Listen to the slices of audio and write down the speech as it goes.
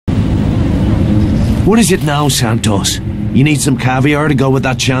What is it now, Santos? You need some caviar to go with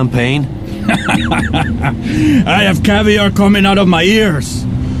that champagne? I have caviar coming out of my ears.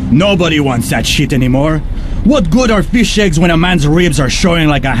 Nobody wants that shit anymore. What good are fish eggs when a man's ribs are showing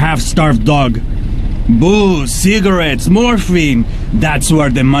like a half-starved dog? Booze, cigarettes, morphine. That's where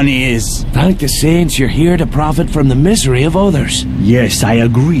the money is. Thank the saints you're here to profit from the misery of others. Yes, I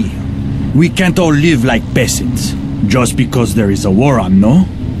agree. We can't all live like peasants. Just because there is a war on, no?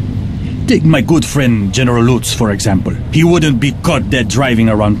 Take my good friend General Lutz, for example. He wouldn't be caught dead driving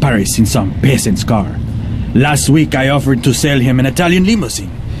around Paris in some peasant's car. Last week I offered to sell him an Italian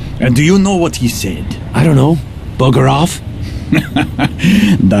limousine. And do you know what he said? I don't know. Bugger off?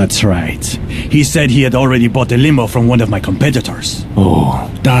 That's right. He said he had already bought a limo from one of my competitors. Oh,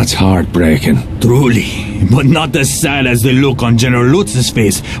 that's heartbreaking. Truly, but not as sad as the look on General Lutz's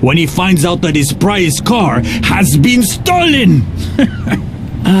face when he finds out that his prized car has been stolen!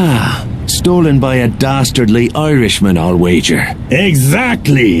 Stolen by a dastardly Irishman, I'll wager.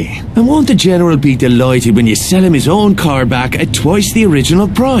 Exactly! And won't the General be delighted when you sell him his own car back at twice the original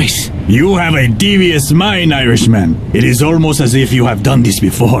price? You have a devious mind, Irishman. It is almost as if you have done this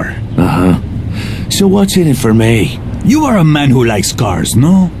before. So what's in it for me? You are a man who likes cars,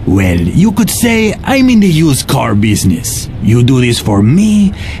 no? Well, you could say I'm in the used car business. You do this for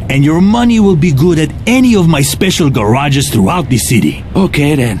me, and your money will be good at any of my special garages throughout the city.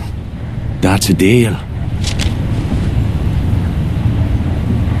 Okay then. That's a deal.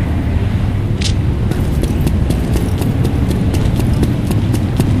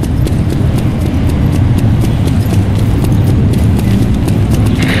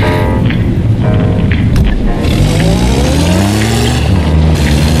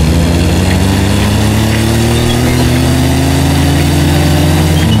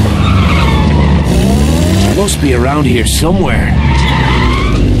 Must be around here somewhere.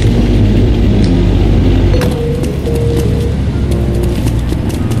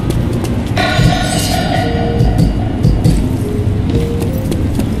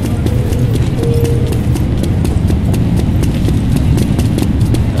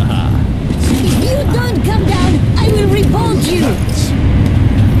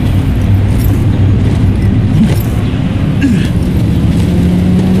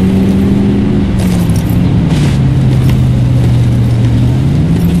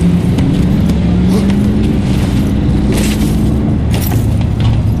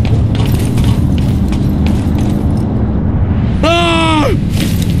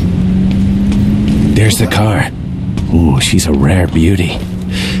 There's the car. Ooh, she's a rare beauty.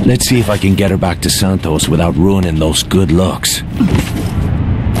 Let's see if I can get her back to Santos without ruining those good looks.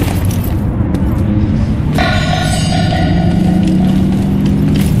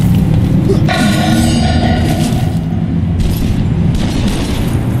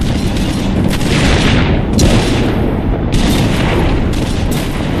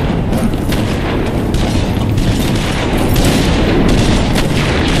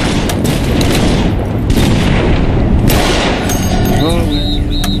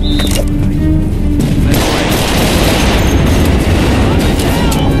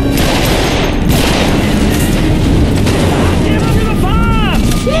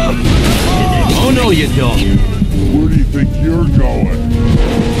 You don't. Where do you think you're going?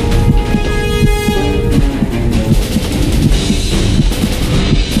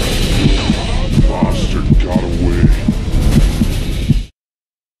 Bastard got away.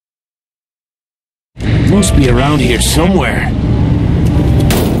 Must be around here somewhere.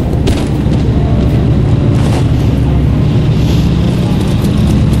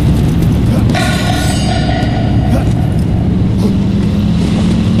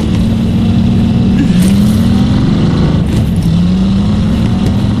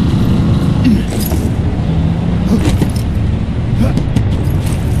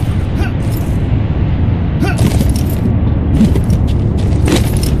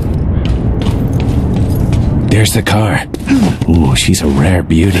 There's the car. Ooh, she's a rare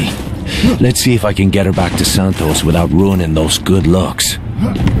beauty. Let's see if I can get her back to Santos without ruining those good looks.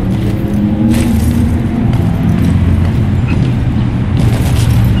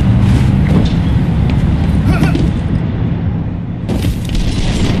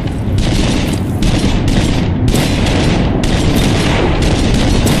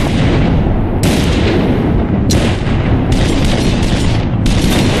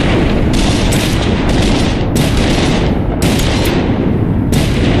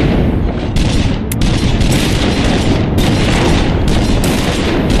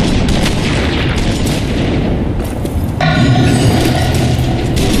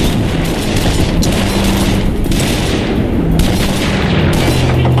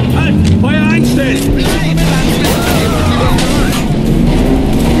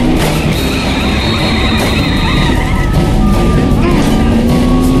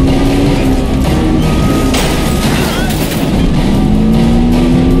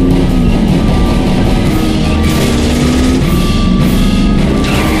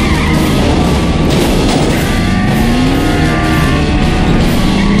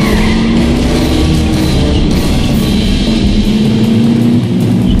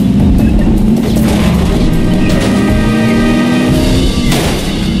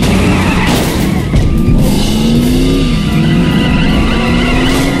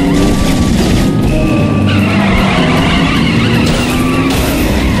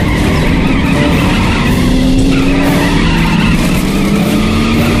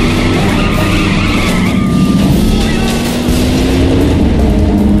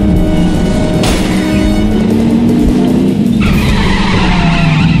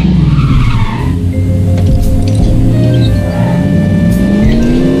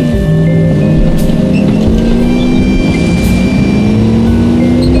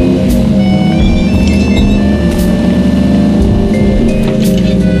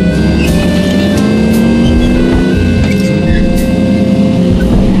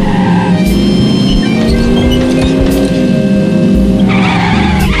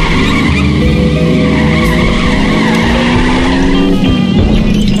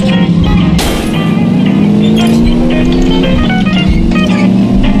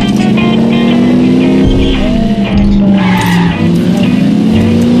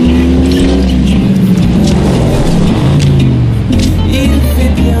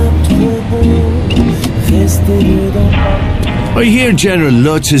 I hear General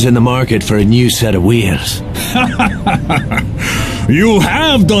Lutz is in the market for a new set of wheels. You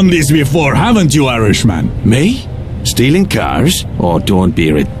have done this before, haven't you, Irishman? Me? Stealing cars? Oh, don't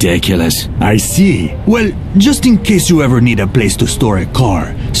be ridiculous. I see. Well, just in case you ever need a place to store a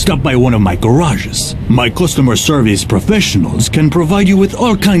car, stop by one of my garages. My customer service professionals can provide you with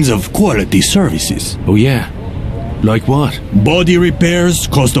all kinds of quality services. Oh yeah? Like what? Body repairs,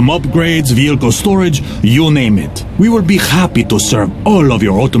 custom upgrades, vehicle storage, you name it. We will be happy to serve all of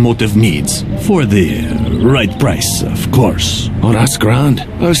your automotive needs. For the right price, of course. Oh, that's grand.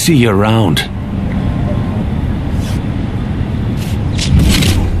 I'll see you around.